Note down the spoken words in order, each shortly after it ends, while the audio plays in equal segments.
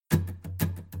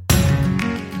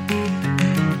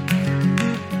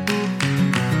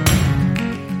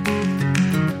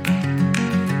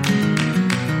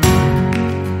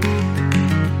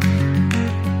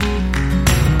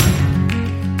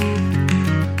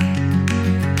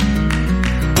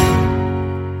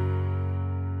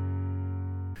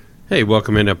Hey,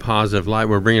 welcome into Positive Light.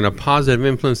 We're bringing a positive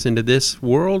influence into this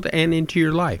world and into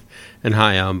your life. And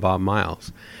hi, I'm Bob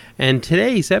Miles. And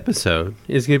today's episode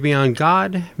is going to be on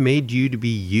God made you to be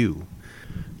you.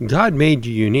 God made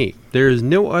you unique. There is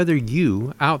no other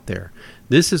you out there.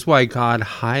 This is why God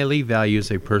highly values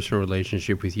a personal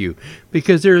relationship with you,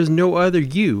 because there is no other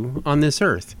you on this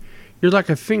earth. You're like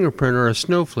a fingerprint or a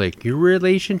snowflake. Your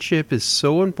relationship is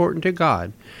so important to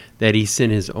God that He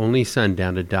sent His only Son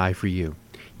down to die for you.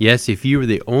 Yes, if you were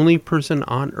the only person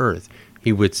on earth,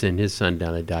 He would send His Son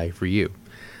down to die for you.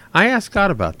 I asked God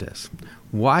about this.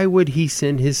 Why would He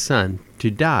send His Son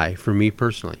to die for me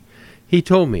personally? He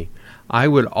told me, I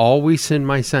would always send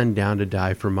my Son down to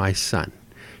die for my son.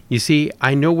 You see,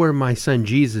 I know where my son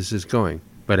Jesus is going,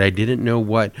 but I didn't know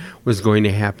what was going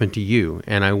to happen to you,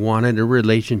 and I wanted a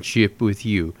relationship with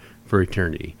you for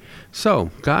eternity.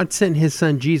 So, God sent His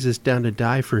Son Jesus down to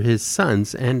die for His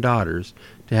sons and daughters,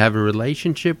 to have a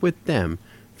relationship with them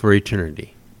for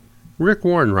eternity. Rick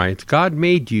Warren writes, God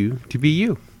made you to be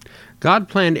you. God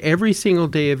planned every single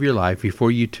day of your life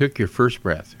before you took your first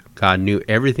breath. God knew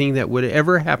everything that would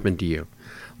ever happen to you.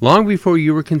 Long before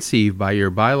you were conceived by your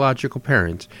biological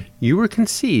parents, you were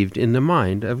conceived in the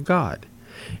mind of God.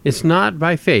 It's not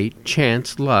by fate,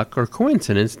 chance, luck, or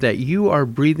coincidence that you are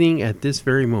breathing at this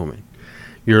very moment.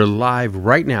 You're alive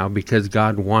right now because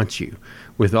God wants you,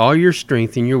 with all your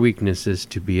strength and your weaknesses,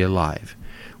 to be alive.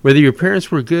 Whether your parents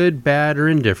were good, bad, or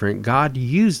indifferent, God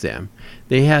used them.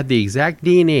 They had the exact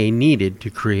DNA needed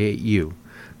to create you.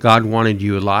 God wanted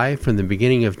you alive from the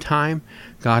beginning of time.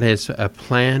 God has a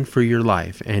plan for your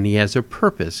life, and He has a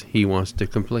purpose He wants to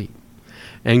complete.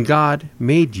 And God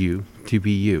made you to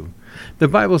be you. The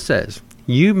Bible says,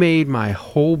 You made my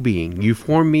whole being. You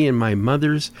formed me in my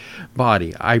mother's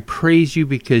body. I praise you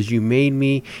because you made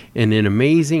me in an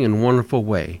amazing and wonderful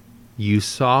way. You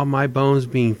saw my bones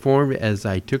being formed as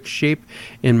I took shape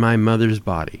in my mother's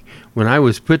body. When I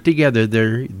was put together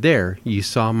there you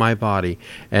saw my body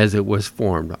as it was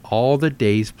formed. All the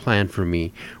days planned for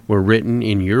me were written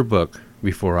in your book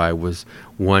before I was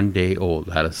 1 day old.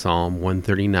 Out of Psalm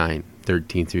 139,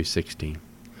 13 through 16.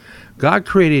 God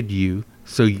created you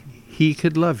so He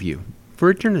could love you for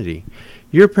eternity.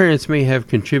 Your parents may have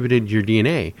contributed your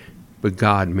DNA, but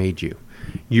God made you.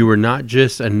 You were not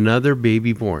just another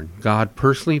baby born. God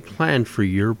personally planned for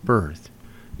your birth.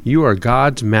 You are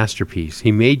God's masterpiece.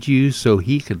 He made you so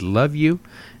He could love you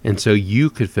and so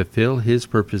you could fulfill His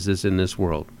purposes in this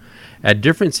world. At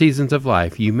different seasons of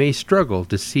life, you may struggle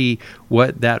to see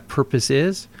what that purpose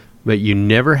is, but you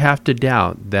never have to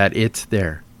doubt that it's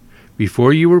there.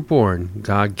 Before you were born,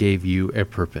 God gave you a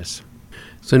purpose.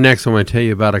 So next I want to tell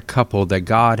you about a couple that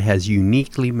God has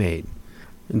uniquely made.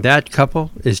 That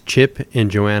couple is Chip and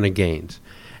Joanna Gaines.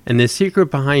 And the secret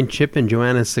behind Chip and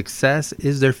Joanna's success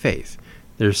is their faith.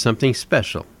 There's something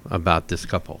special about this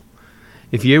couple.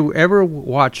 If you ever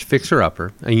watch Fixer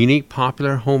Upper, a unique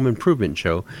popular home improvement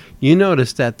show, you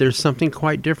notice that there's something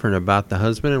quite different about the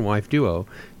husband and wife duo,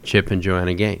 Chip and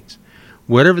Joanna Gaines.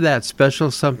 Whatever that special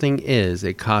something is,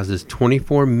 it causes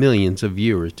 24 million of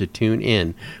viewers to tune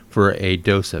in for a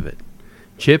dose of it.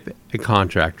 Chip, a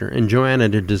contractor, and Joanna,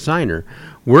 the designer,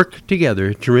 work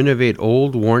together to renovate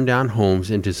old, worn-down homes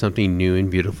into something new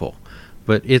and beautiful.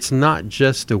 But it's not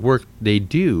just the work they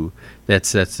do that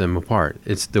sets them apart.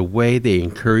 It's the way they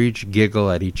encourage, giggle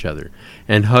at each other,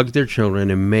 and hug their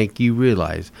children and make you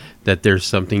realize that there's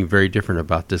something very different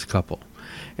about this couple.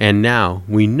 And now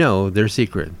we know their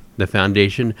secret. The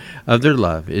foundation of their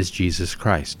love is Jesus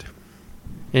Christ.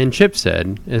 And Chip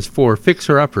said, as for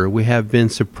Fixer Upper, we have been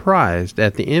surprised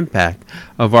at the impact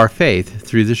of our faith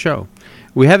through the show.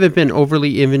 We haven't been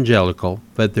overly evangelical,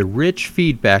 but the rich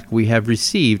feedback we have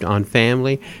received on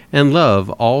family and love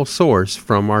all source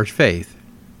from our faith.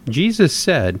 Jesus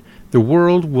said, the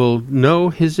world will know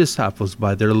His disciples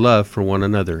by their love for one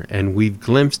another, and we've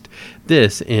glimpsed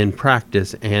this in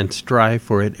practice and strive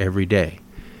for it every day.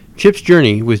 Chip's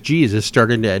journey with Jesus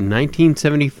started in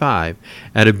 1975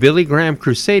 at a Billy Graham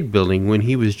crusade building when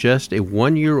he was just a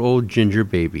 1-year-old ginger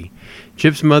baby.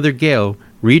 Chip's mother, Gail,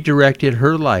 redirected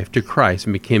her life to Christ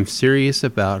and became serious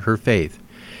about her faith.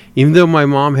 Even though my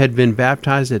mom had been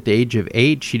baptized at the age of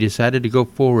 8, she decided to go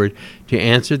forward to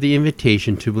answer the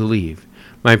invitation to believe.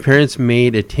 My parents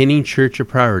made attending church a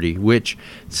priority, which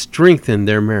strengthened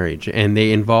their marriage, and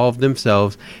they involved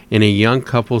themselves in a young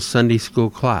couple's Sunday school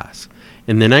class.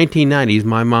 In the 1990s,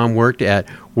 my mom worked at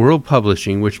World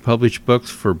Publishing, which published books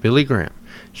for Billy Graham.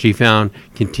 She found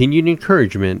continued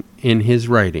encouragement in his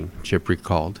writing, Chip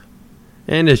recalled.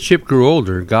 And as Chip grew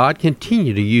older, God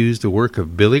continued to use the work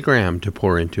of Billy Graham to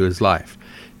pour into his life.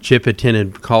 Chip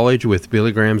attended college with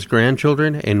Billy Graham's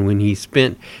grandchildren, and when he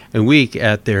spent a week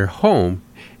at their home,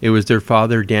 it was their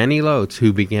father, Danny Lotes,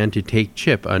 who began to take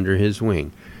Chip under his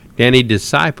wing. Danny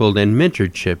discipled and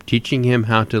mentored Chip, teaching him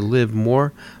how to live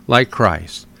more like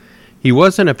Christ. He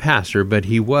wasn't a pastor, but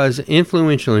he was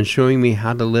influential in showing me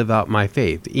how to live out my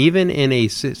faith, even in a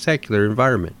secular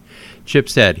environment. Chip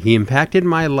said, "He impacted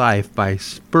my life by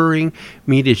spurring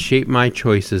me to shape my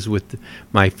choices with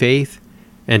my faith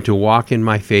and to walk in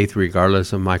my faith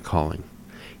regardless of my calling.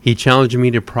 He challenged me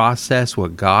to process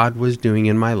what God was doing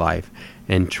in my life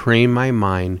and train my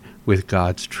mind with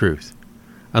God's truth.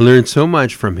 I learned so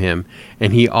much from him,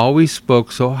 and he always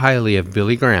spoke so highly of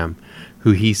Billy Graham,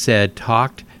 who he said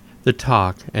talked the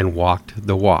talk and walked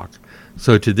the walk.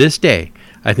 So to this day,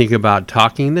 I think about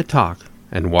talking the talk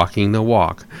and walking the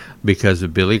walk because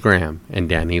of Billy Graham and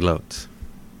Danny Lotes."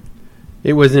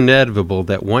 It was inevitable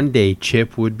that one day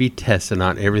Chip would be tested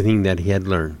on everything that he had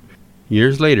learned.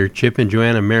 Years later, Chip and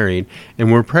Joanna married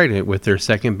and were pregnant with their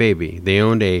second baby. They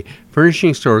owned a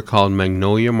furnishing store called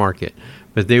Magnolia Market,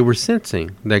 but they were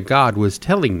sensing that God was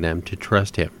telling them to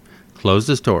trust him, close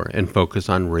the store, and focus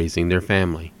on raising their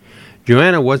family.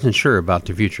 Joanna wasn't sure about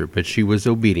the future, but she was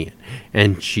obedient,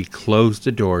 and she closed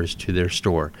the doors to their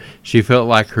store. She felt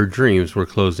like her dreams were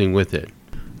closing with it.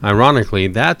 Ironically,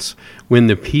 that's when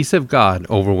the peace of God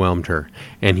overwhelmed her,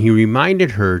 and he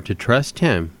reminded her to trust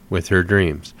him with her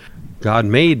dreams. God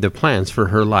made the plans for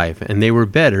her life, and they were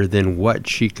better than what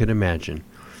she could imagine.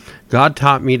 God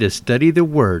taught me to study the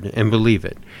Word and believe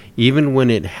it, even when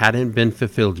it hadn't been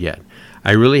fulfilled yet.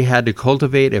 I really had to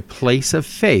cultivate a place of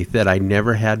faith that I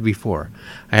never had before.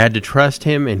 I had to trust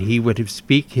him, and he would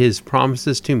speak his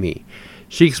promises to me.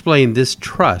 She explained this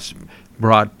trust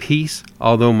brought peace.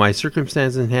 Although my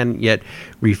circumstances hadn't yet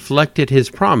reflected his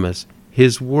promise,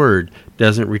 his word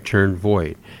doesn't return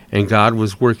void, and God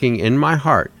was working in my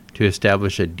heart to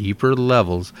establish a deeper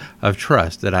levels of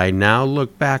trust that I now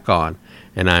look back on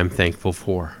and I'm thankful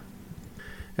for.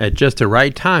 At just the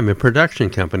right time, a production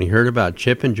company heard about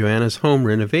Chip and Joanna's home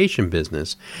renovation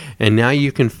business, and now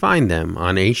you can find them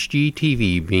on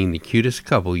HGTV being the cutest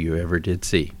couple you ever did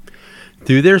see.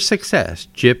 Through their success,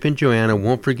 Chip and Joanna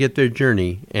won't forget their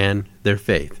journey and their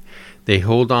faith. They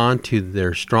hold on to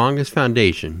their strongest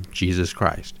foundation, Jesus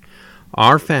Christ.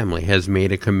 Our family has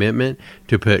made a commitment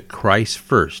to put Christ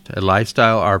first, a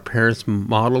lifestyle our parents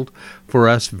modeled for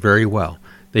us very well.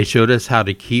 They showed us how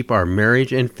to keep our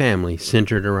marriage and family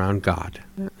centered around God.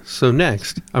 So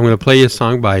next, I'm going to play a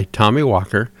song by Tommy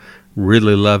Walker.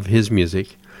 Really love his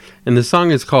music. And the song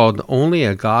is called Only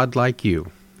a God Like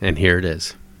You. And here it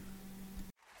is.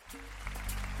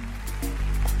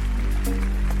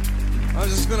 I'm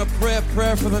just going to pray a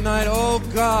prayer for the night. Oh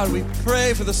God, we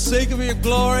pray for the sake of your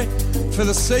glory, for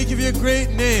the sake of your great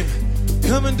name.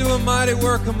 Come and do a mighty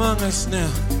work among us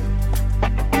now.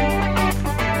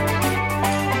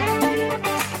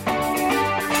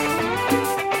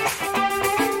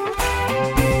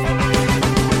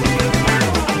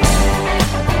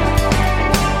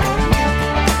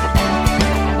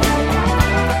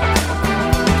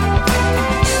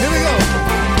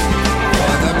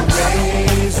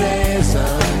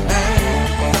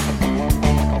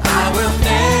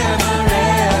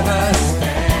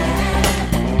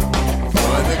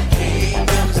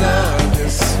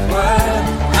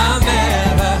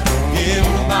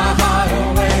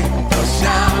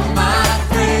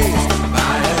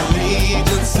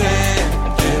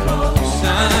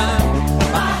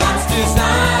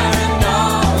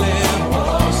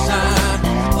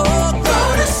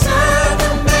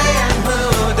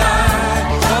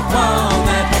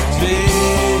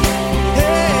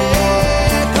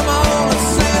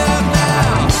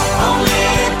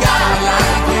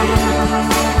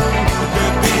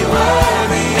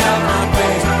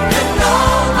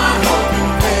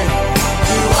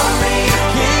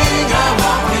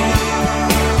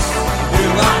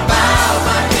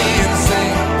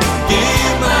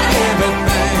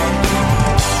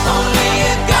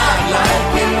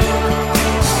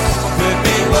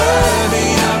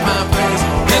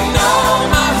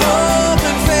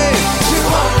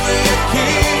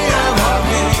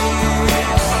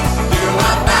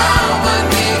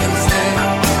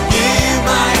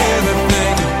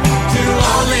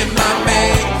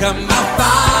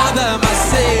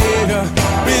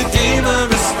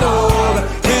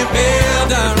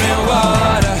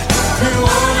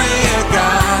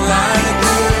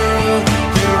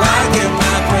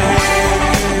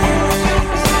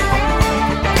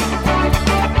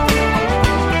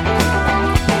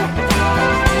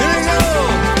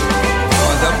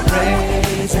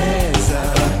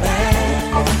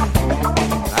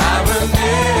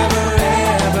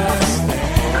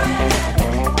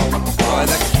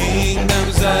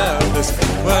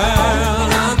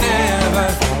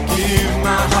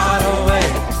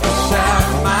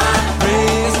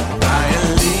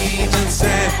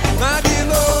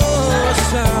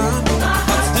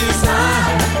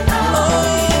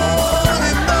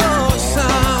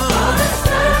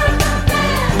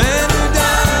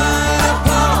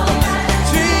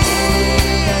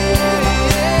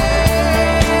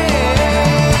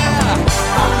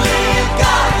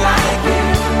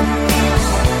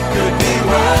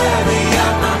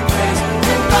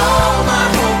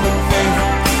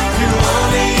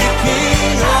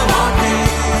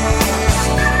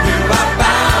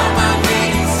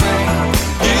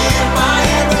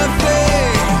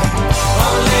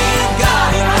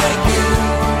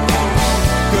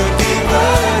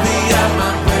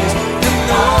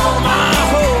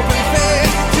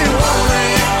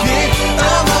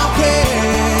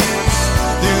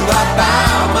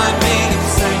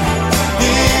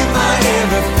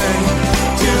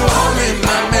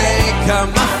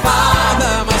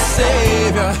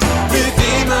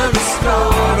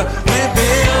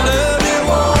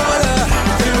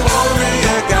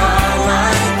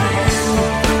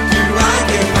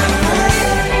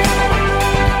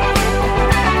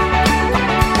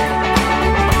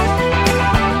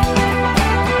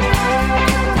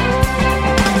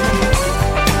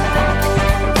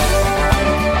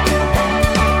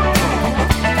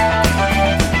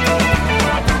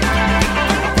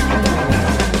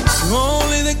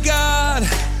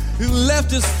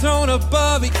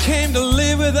 above. He came to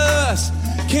live with us,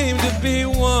 came to be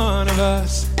one of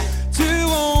us. To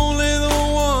only the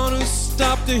one who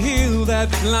stopped to heal that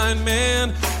blind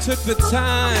man, took the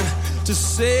time to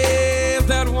save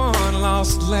that one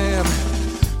lost lamb.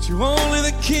 To only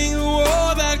the King who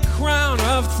wore that crown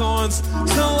of thorns,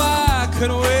 so I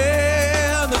could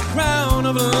wear the crown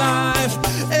of life.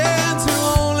 And to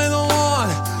only the one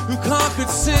who conquered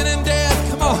sin and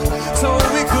death, come on, so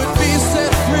we could be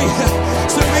set free,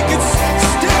 so we could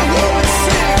still go and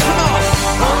sing. Come on,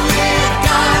 only a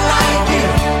God like you,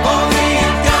 only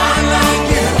a God like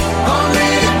you, only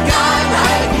a God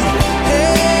like you.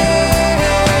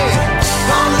 Hey,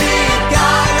 only a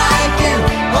God like you,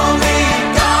 only a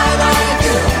God like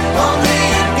you, only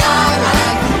a God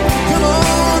like you. Come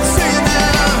on, sing it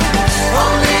now.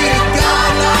 Only a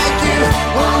God like you,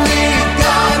 only a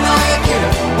God like you,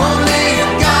 only a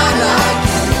God like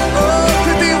you. Oh,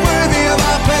 could be worthy of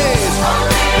our praise.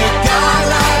 Only a God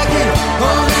like you,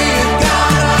 only a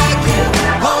God like you,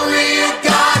 only a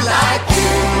God like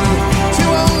you. To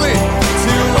only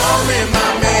my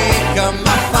Maker,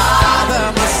 my Father,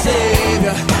 my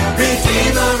Savior,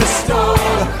 Redeemer,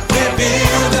 Restorer,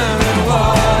 Rebuilder, and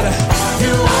Water. To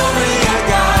only a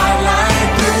God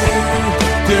like you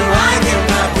do I give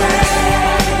my praise.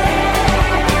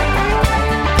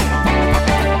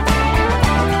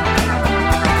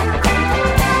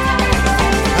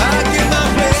 I give my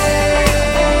praise.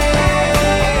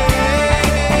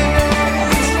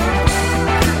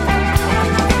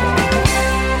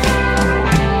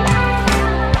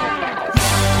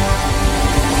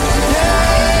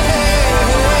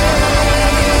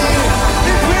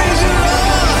 We praise you, Lord.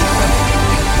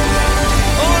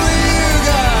 Only you,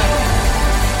 God.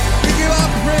 We give our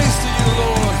praise to you,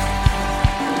 Lord.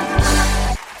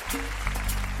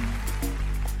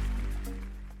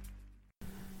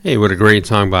 Hey, what a great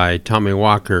song by Tommy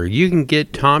Walker. You can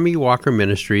get Tommy Walker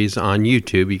Ministries on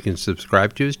YouTube. You can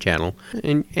subscribe to his channel,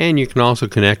 and you can also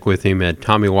connect with him at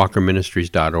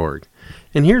TommyWalkerMinistries.org.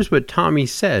 And here's what Tommy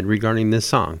said regarding this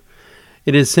song.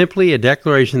 It is simply a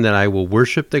declaration that I will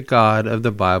worship the God of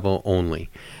the Bible only.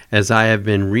 As I have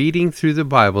been reading through the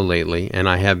Bible lately, and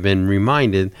I have been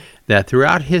reminded that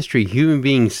throughout history human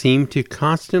beings seem to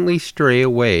constantly stray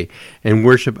away and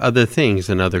worship other things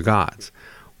and other gods.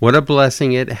 What a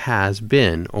blessing it has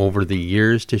been over the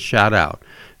years to shout out,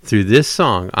 through this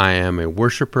song I am a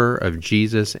worshiper of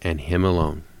Jesus and Him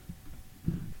alone.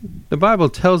 The Bible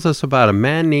tells us about a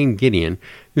man named Gideon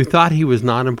who thought he was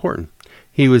not important.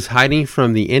 He was hiding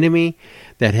from the enemy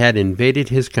that had invaded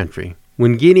his country.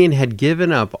 When Gideon had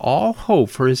given up all hope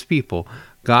for his people,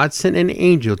 God sent an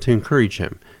angel to encourage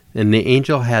him. And the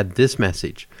angel had this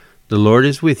message, "The Lord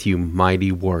is with you,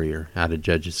 mighty warrior," out of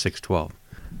Judges 6:12.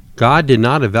 God did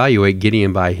not evaluate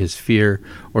Gideon by his fear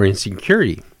or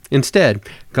insecurity. Instead,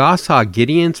 God saw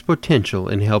Gideon's potential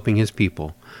in helping his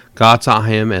people. God saw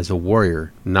him as a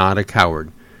warrior, not a coward.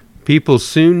 People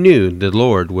soon knew the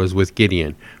Lord was with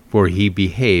Gideon, for he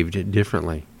behaved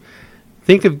differently.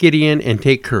 Think of Gideon and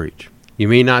take courage. You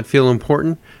may not feel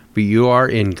important, but you are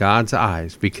in God's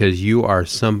eyes because you are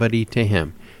somebody to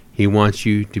Him. He wants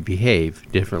you to behave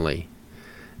differently.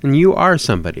 And you are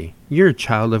somebody. You're a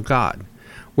child of God.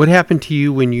 What happened to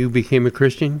you when you became a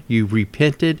Christian? You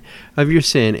repented of your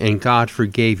sin and God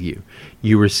forgave you.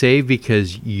 You were saved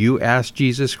because you asked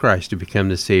Jesus Christ to become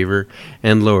the Savior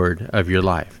and Lord of your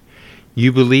life.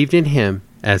 You believed in Him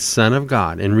as Son of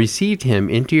God and received Him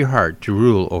into your heart to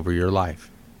rule over your life.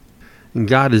 And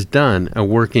God has done a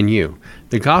work in you.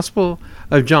 The Gospel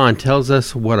of John tells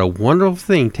us what a wonderful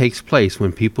thing takes place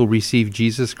when people receive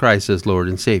Jesus Christ as Lord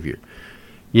and Savior.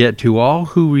 Yet to all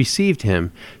who received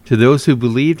Him, to those who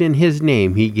believed in His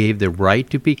name, He gave the right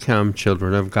to become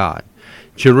children of God.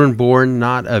 Children born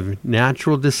not of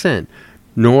natural descent,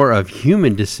 nor of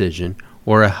human decision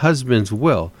or a husband's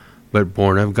will, but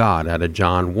born of God, out of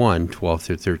John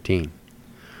 1:12-13.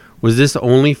 Was this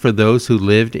only for those who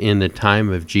lived in the time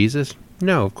of Jesus?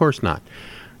 No, of course not.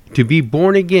 To be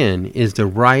born again is the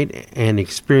right and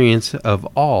experience of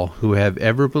all who have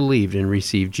ever believed and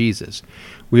received Jesus.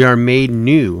 We are made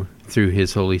new through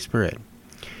His Holy Spirit.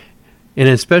 In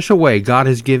a special way, God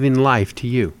has given life to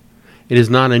you. It is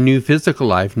not a new physical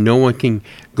life. No one can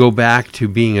go back to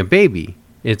being a baby.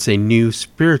 It's a new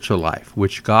spiritual life,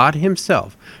 which God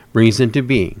Himself brings into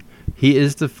being. He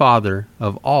is the Father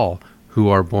of all who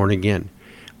are born again.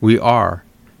 We are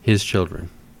His children.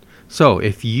 So,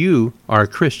 if you are a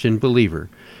Christian believer,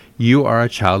 you are a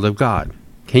child of God.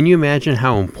 Can you imagine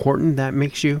how important that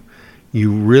makes you?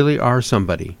 You really are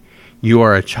somebody. You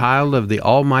are a child of the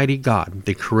Almighty God.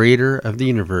 The Creator of the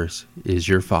universe is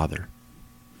your Father.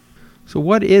 So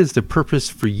what is the purpose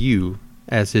for you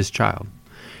as his child?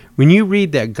 When you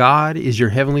read that God is your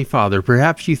heavenly Father,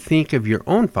 perhaps you think of your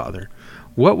own father.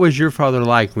 What was your father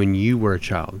like when you were a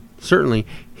child? Certainly,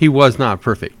 he was not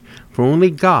perfect, for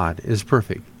only God is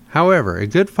perfect. However, a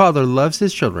good father loves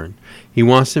his children. He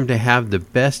wants them to have the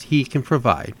best he can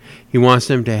provide. He wants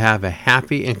them to have a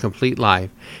happy and complete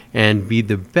life and be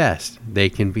the best they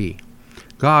can be.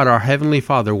 God, our Heavenly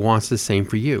Father, wants the same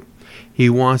for you. He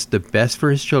wants the best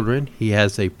for his children. He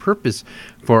has a purpose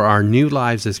for our new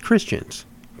lives as Christians.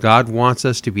 God wants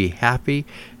us to be happy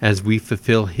as we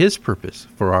fulfill his purpose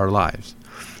for our lives.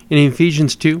 In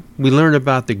Ephesians 2, we learn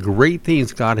about the great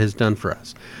things God has done for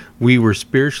us. We were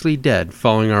spiritually dead,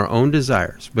 following our own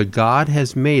desires, but God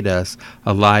has made us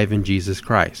alive in Jesus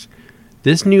Christ.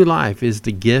 This new life is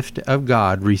the gift of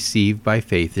God received by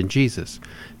faith in Jesus.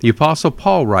 The Apostle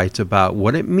Paul writes about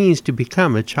what it means to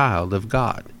become a child of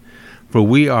God. For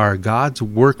we are God's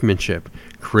workmanship,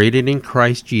 created in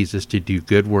Christ Jesus to do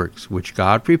good works, which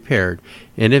God prepared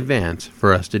in advance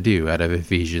for us to do, out of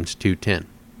Ephesians 2:10.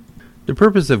 The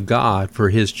purpose of God for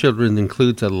his children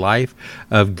includes a life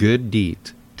of good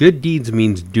deeds. Good deeds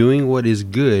means doing what is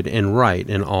good and right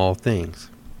in all things.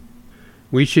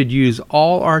 We should use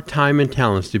all our time and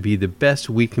talents to be the best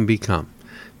we can become.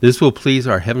 This will please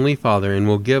our Heavenly Father and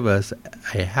will give us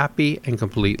a happy and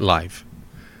complete life.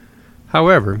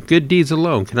 However, good deeds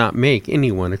alone cannot make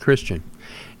anyone a Christian.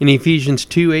 In Ephesians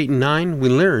 2:8 and 9, we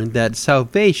learn that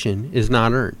salvation is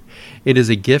not earned. It is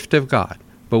a gift of God.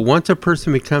 But once a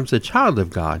person becomes a child of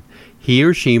God, he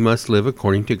or she must live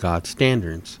according to God's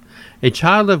standards. A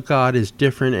child of God is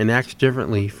different and acts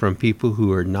differently from people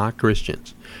who are not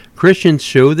Christians. Christians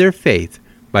show their faith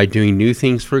by doing new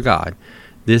things for God.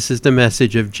 This is the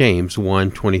message of James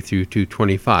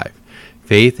 1:20-25.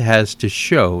 Faith has to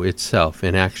show itself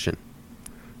in action.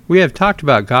 We have talked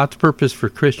about God's purpose for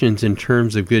Christians in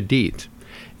terms of good deeds.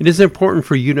 It is important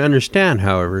for you to understand,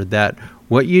 however, that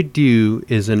what you do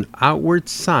is an outward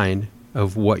sign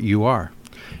of what you are.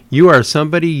 You are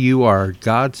somebody, you are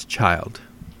God's child.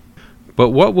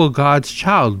 But what will God's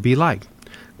child be like?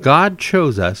 God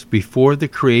chose us before the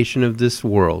creation of this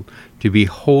world to be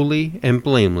holy and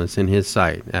blameless in his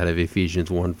sight, out of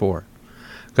Ephesians 1:4.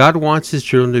 God wants his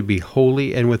children to be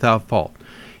holy and without fault.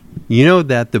 You know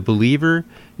that the believer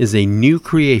is a new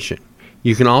creation.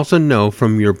 You can also know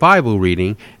from your Bible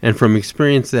reading and from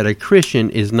experience that a Christian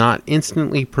is not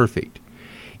instantly perfect.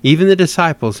 Even the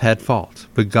disciples had faults,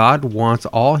 but God wants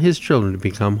all his children to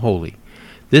become holy.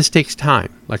 This takes time,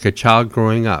 like a child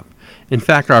growing up. In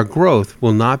fact, our growth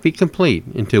will not be complete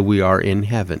until we are in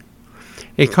heaven.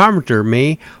 A carpenter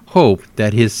may hope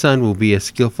that his son will be a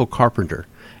skillful carpenter.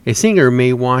 A singer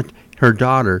may want her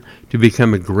daughter to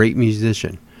become a great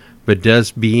musician. But does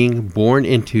being born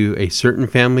into a certain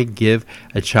family give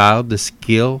a child the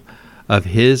skill of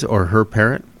his or her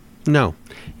parent? No.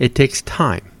 It takes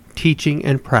time, teaching,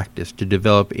 and practice to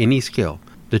develop any skill.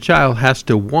 The child has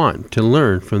to want to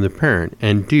learn from the parent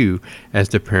and do as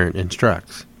the parent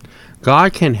instructs.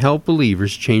 God can help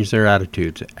believers change their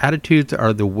attitudes. Attitudes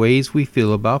are the ways we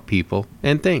feel about people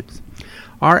and things.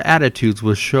 Our attitudes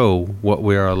will show what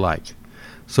we are like.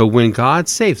 So when God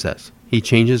saves us, he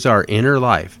changes our inner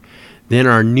life. Then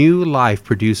our new life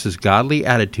produces godly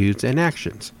attitudes and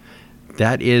actions.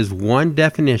 That is one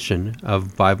definition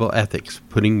of Bible ethics,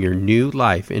 putting your new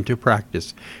life into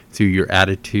practice through your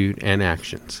attitude and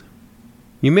actions.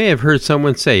 You may have heard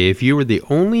someone say, if you were the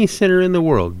only sinner in the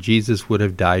world, Jesus would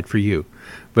have died for you.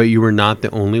 But you were not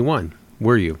the only one,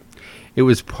 were you? It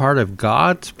was part of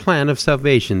God's plan of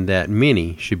salvation that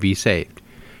many should be saved.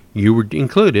 You were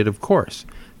included, of course.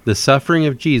 The suffering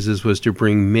of Jesus was to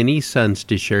bring many sons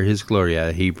to share his glory, out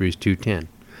of Hebrews 2:10.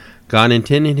 God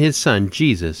intended his son,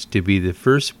 Jesus, to be the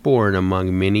firstborn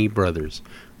among many brothers,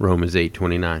 Romans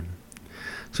 8:29.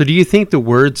 So do you think the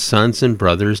words sons and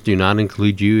brothers do not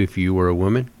include you if you were a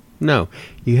woman? No,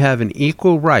 you have an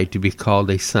equal right to be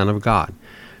called a son of God.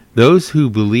 Those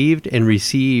who believed and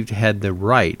received had the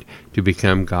right to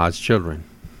become God's children.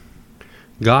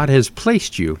 God has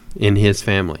placed you in his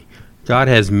family. God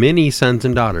has many sons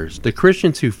and daughters. The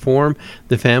Christians who form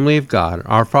the family of God,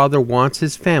 our Father wants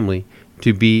his family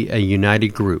to be a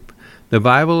united group. The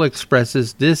Bible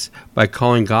expresses this by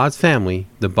calling God's family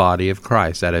the body of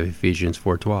Christ, out of Ephesians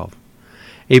 4:12.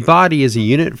 A body is a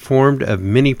unit formed of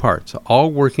many parts,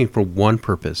 all working for one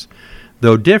purpose.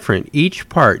 Though different, each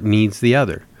part needs the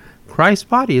other. Christ's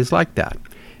body is like that.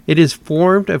 It is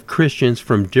formed of Christians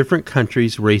from different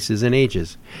countries, races, and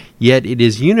ages. Yet it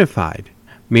is unified,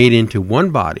 made into one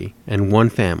body and one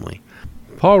family.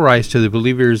 Paul writes to the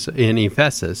believers in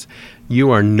Ephesus, You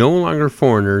are no longer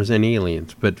foreigners and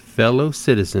aliens, but fellow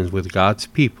citizens with God's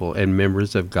people and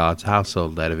members of God's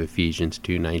household, out of Ephesians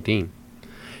 2:19.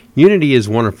 Unity is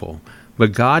wonderful,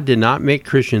 but God did not make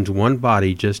Christians one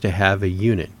body just to have a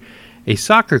unit. A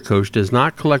soccer coach does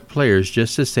not collect players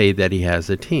just to say that he has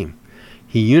a team.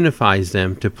 He unifies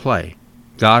them to play.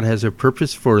 God has a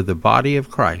purpose for the body of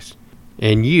Christ,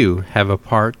 and you have a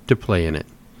part to play in it.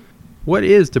 What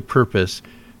is the purpose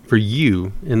for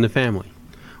you in the family?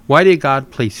 Why did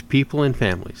God place people in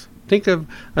families? Think of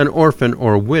an orphan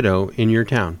or a widow in your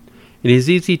town. It is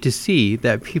easy to see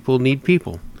that people need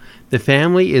people. The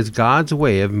family is God's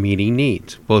way of meeting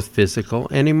needs, both physical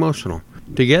and emotional.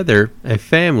 Together, a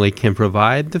family can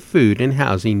provide the food and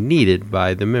housing needed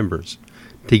by the members.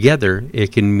 Together,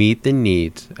 it can meet the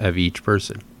needs of each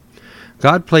person.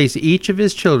 God placed each of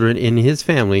his children in his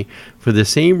family for the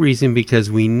same reason,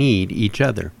 because we need each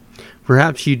other.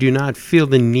 Perhaps you do not feel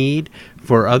the need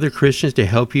for other Christians to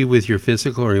help you with your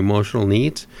physical or emotional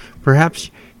needs.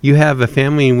 Perhaps you have a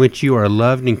family in which you are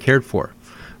loved and cared for,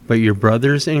 but your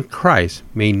brothers in Christ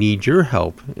may need your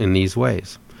help in these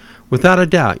ways. Without a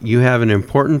doubt, you have an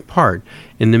important part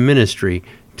in the ministry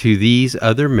to these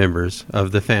other members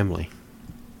of the family.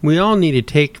 We all need to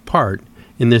take part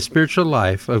in the spiritual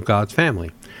life of God's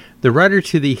family. The writer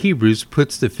to the Hebrews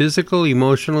puts the physical,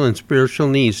 emotional, and spiritual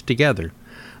needs together.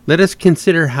 Let us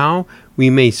consider how we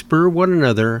may spur one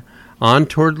another on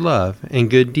toward love and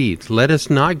good deeds. Let us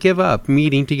not give up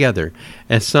meeting together,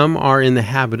 as some are in the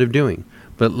habit of doing,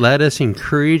 but let us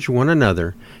encourage one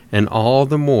another, and all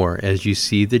the more as you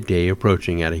see the day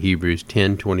approaching, out of Hebrews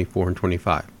 10:24 and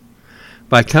 25.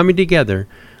 By coming together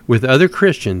with other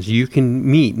Christians, you can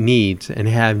meet needs and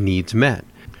have needs met.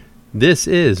 This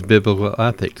is biblical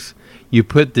ethics. You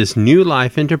put this new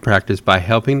life into practice by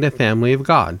helping the family of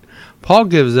God. Paul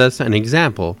gives us an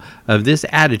example of this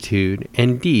attitude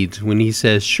and deeds when he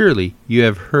says, "Surely you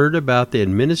have heard about the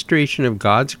administration of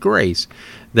God's grace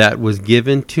that was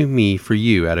given to me for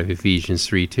you," out of Ephesians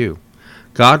 3:2.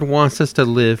 God wants us to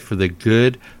live for the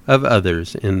good of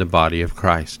others in the body of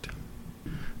Christ.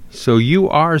 So you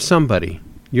are somebody.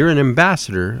 You're an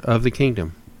ambassador of the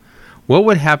kingdom. What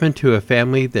would happen to a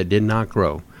family that did not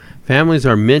grow? Families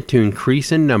are meant to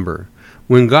increase in number.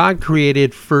 When God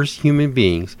created first human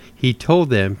beings, he told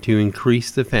them to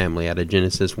increase the family, out of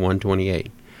Genesis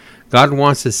 1:28. God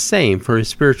wants the same for his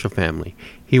spiritual family.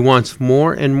 He wants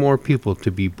more and more people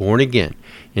to be born again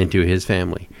into his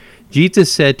family.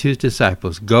 Jesus said to his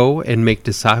disciples, "Go and make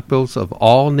disciples of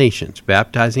all nations,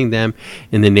 baptizing them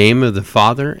in the name of the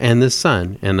Father and the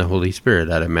Son and the Holy Spirit,"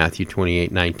 out of Matthew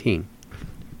 28:19.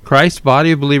 Christ's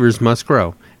body of believers must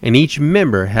grow, and each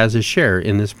member has a share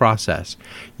in this process.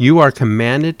 You are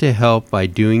commanded to help by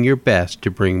doing your best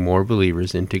to bring more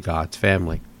believers into God's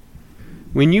family.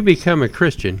 When you become a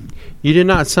Christian, you do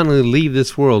not suddenly leave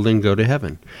this world and go to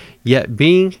heaven. Yet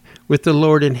being with the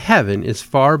Lord in heaven is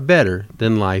far better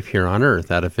than life here on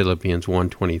earth, out of Philippians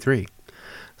 1:23.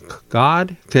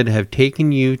 God could have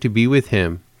taken you to be with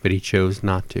him, but he chose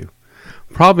not to.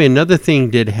 Probably another thing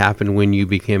did happen when you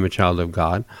became a child of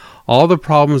God. All the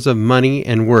problems of money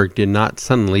and work did not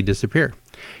suddenly disappear.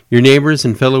 Your neighbors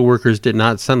and fellow workers did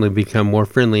not suddenly become more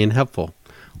friendly and helpful.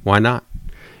 Why not?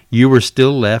 You were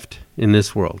still left in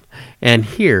this world. And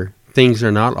here, things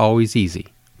are not always easy.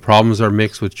 Problems are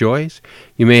mixed with joys.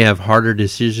 You may have harder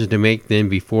decisions to make than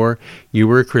before you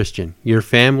were a Christian. Your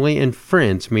family and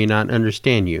friends may not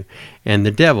understand you. And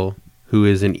the devil, who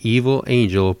is an evil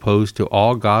angel opposed to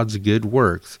all God's good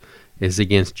works, is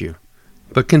against you.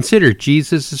 But consider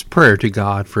Jesus' prayer to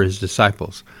God for his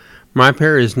disciples. "My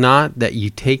prayer is not that you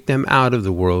take them out of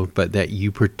the world, but that you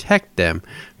protect them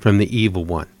from the evil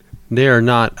one. They are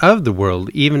not of the world,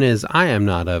 even as I am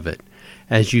not of it.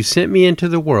 As you sent me into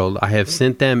the world, I have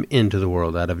sent them into the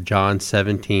world," out of John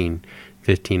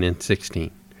 17:15 and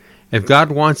 16. If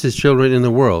God wants his children in the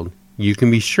world, you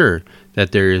can be sure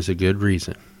that there is a good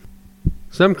reason.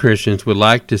 Some Christians would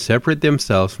like to separate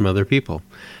themselves from other people.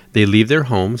 They leave their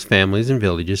homes, families, and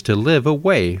villages to live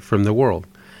away from the world.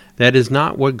 That is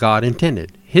not what God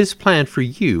intended. His plan for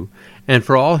you and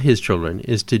for all his children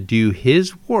is to do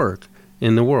his work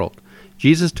in the world.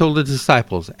 Jesus told the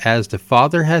disciples, "As the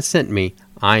Father has sent me,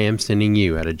 I am sending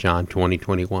you," out of John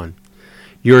 20:21.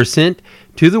 You are sent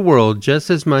to the world just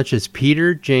as much as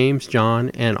Peter, James, John,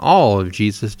 and all of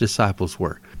Jesus' disciples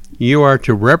were. You are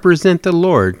to represent the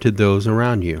Lord to those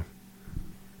around you.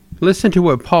 Listen to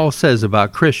what Paul says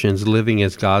about Christians living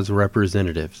as God's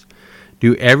representatives.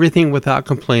 "Do everything without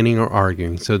complaining or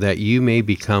arguing, so that you may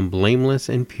become blameless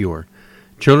and pure,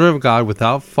 children of God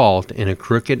without fault in a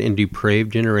crooked and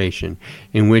depraved generation,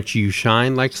 in which you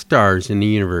shine like stars in the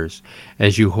universe,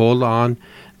 as you hold on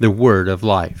the word of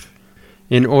life,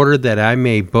 in order that I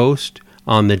may boast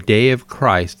on the day of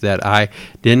Christ that I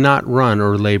did not run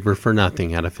or labor for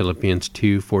nothing, out of Philippians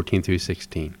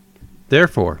 2:14-16.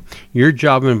 Therefore, your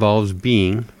job involves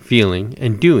being, feeling,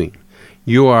 and doing.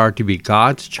 You are to be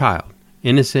God's child,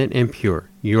 innocent and pure.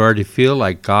 You are to feel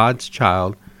like God's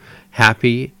child,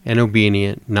 happy and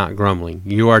obedient, not grumbling.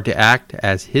 You are to act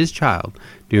as His child,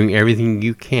 doing everything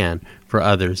you can for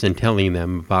others and telling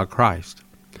them about Christ.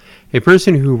 A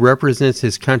person who represents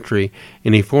his country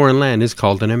in a foreign land is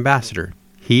called an ambassador.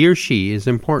 He or she is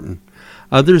important.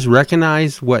 Others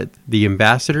recognize what the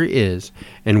ambassador is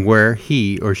and where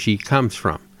he or she comes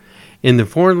from. In the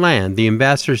foreign land, the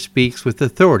ambassador speaks with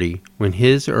authority when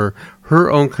his or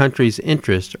her own country's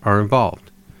interests are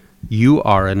involved. You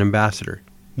are an ambassador.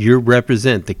 You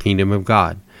represent the kingdom of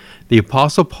God. The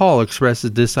Apostle Paul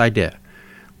expresses this idea.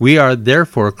 We are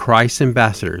therefore Christ's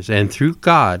ambassadors, and through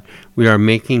God we are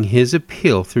making His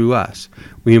appeal through us.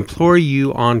 We implore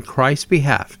you on Christ's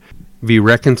behalf, be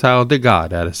reconciled to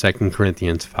God, out of 2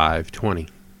 Corinthians 5:20.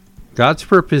 God's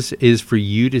purpose is for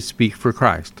you to speak for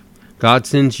Christ. God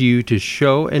sends you to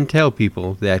show and tell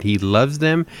people that He loves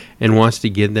them and wants to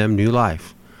give them new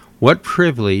life. What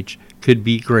privilege could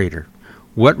be greater?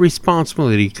 What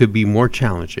responsibility could be more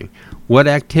challenging? What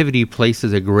activity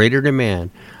places a greater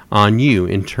demand on you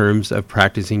in terms of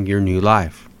practicing your new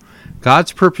life?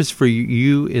 God's purpose for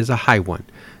you is a high one.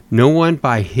 No one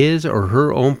by his or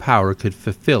her own power could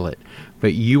fulfill it,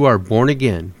 but you are born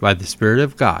again by the Spirit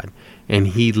of God, and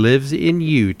He lives in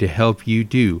you to help you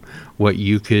do what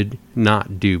you could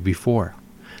not do before.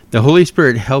 The Holy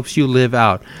Spirit helps you live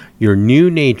out your new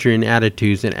nature and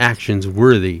attitudes and actions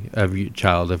worthy of you,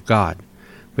 child of God.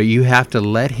 But you have to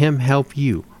let Him help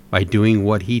you by doing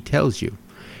what He tells you.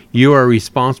 You are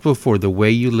responsible for the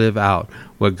way you live out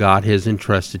what God has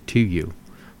entrusted to you.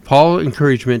 Paul's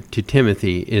encouragement to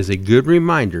Timothy is a good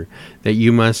reminder that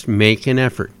you must make an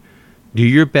effort. Do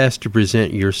your best to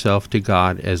present yourself to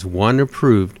God as one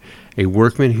approved, a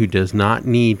workman who does not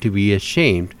need to be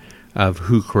ashamed of,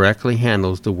 who correctly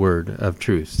handles the word of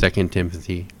truth. 2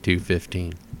 Timothy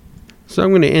 2:15. So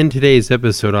I'm going to end today's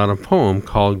episode on a poem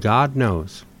called God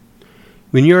Knows.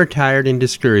 When you are tired and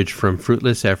discouraged from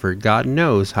fruitless effort, God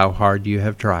knows how hard you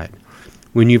have tried.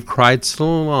 When you've cried so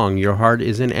long your heart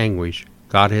is in anguish,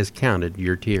 God has counted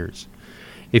your tears.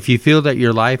 If you feel that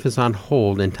your life is on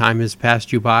hold and time has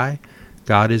passed you by,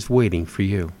 God is waiting for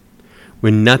you.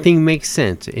 When nothing makes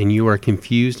sense and you are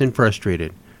confused and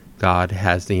frustrated, God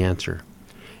has the answer.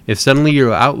 If suddenly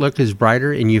your outlook is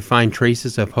brighter and you find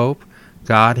traces of hope,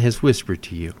 God has whispered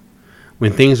to you.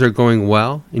 When things are going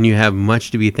well and you have much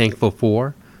to be thankful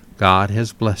for, God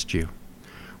has blessed you.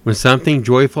 When something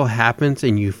joyful happens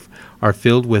and you are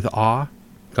filled with awe,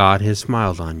 God has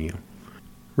smiled on you.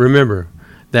 Remember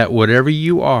that whatever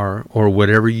you are or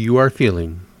whatever you are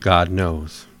feeling, God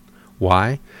knows.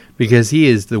 Why? Because He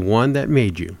is the one that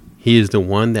made you. He is the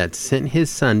one that sent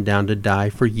His Son down to die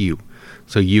for you,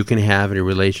 so you can have a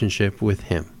relationship with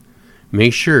Him.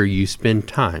 Make sure you spend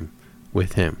time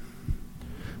with Him.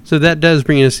 So that does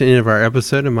bring us to the end of our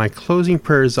episode, and my closing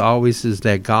prayer as always is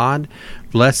that God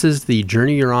blesses the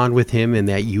journey you're on with Him and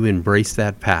that you embrace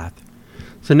that path.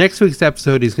 So next week's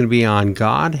episode is going to be on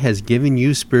God has given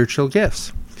you spiritual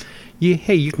gifts. You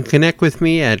can connect with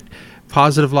me at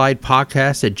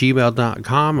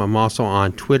positivelightpodcast@gmail.com. I'm also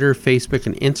on Twitter, Facebook,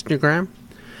 and Instagram.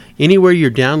 Anywhere you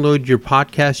download your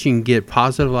podcast, you can get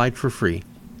Positive Light for free.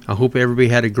 I hope everybody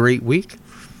had a great week.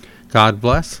 God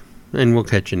bless, and we'll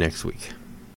catch you next week.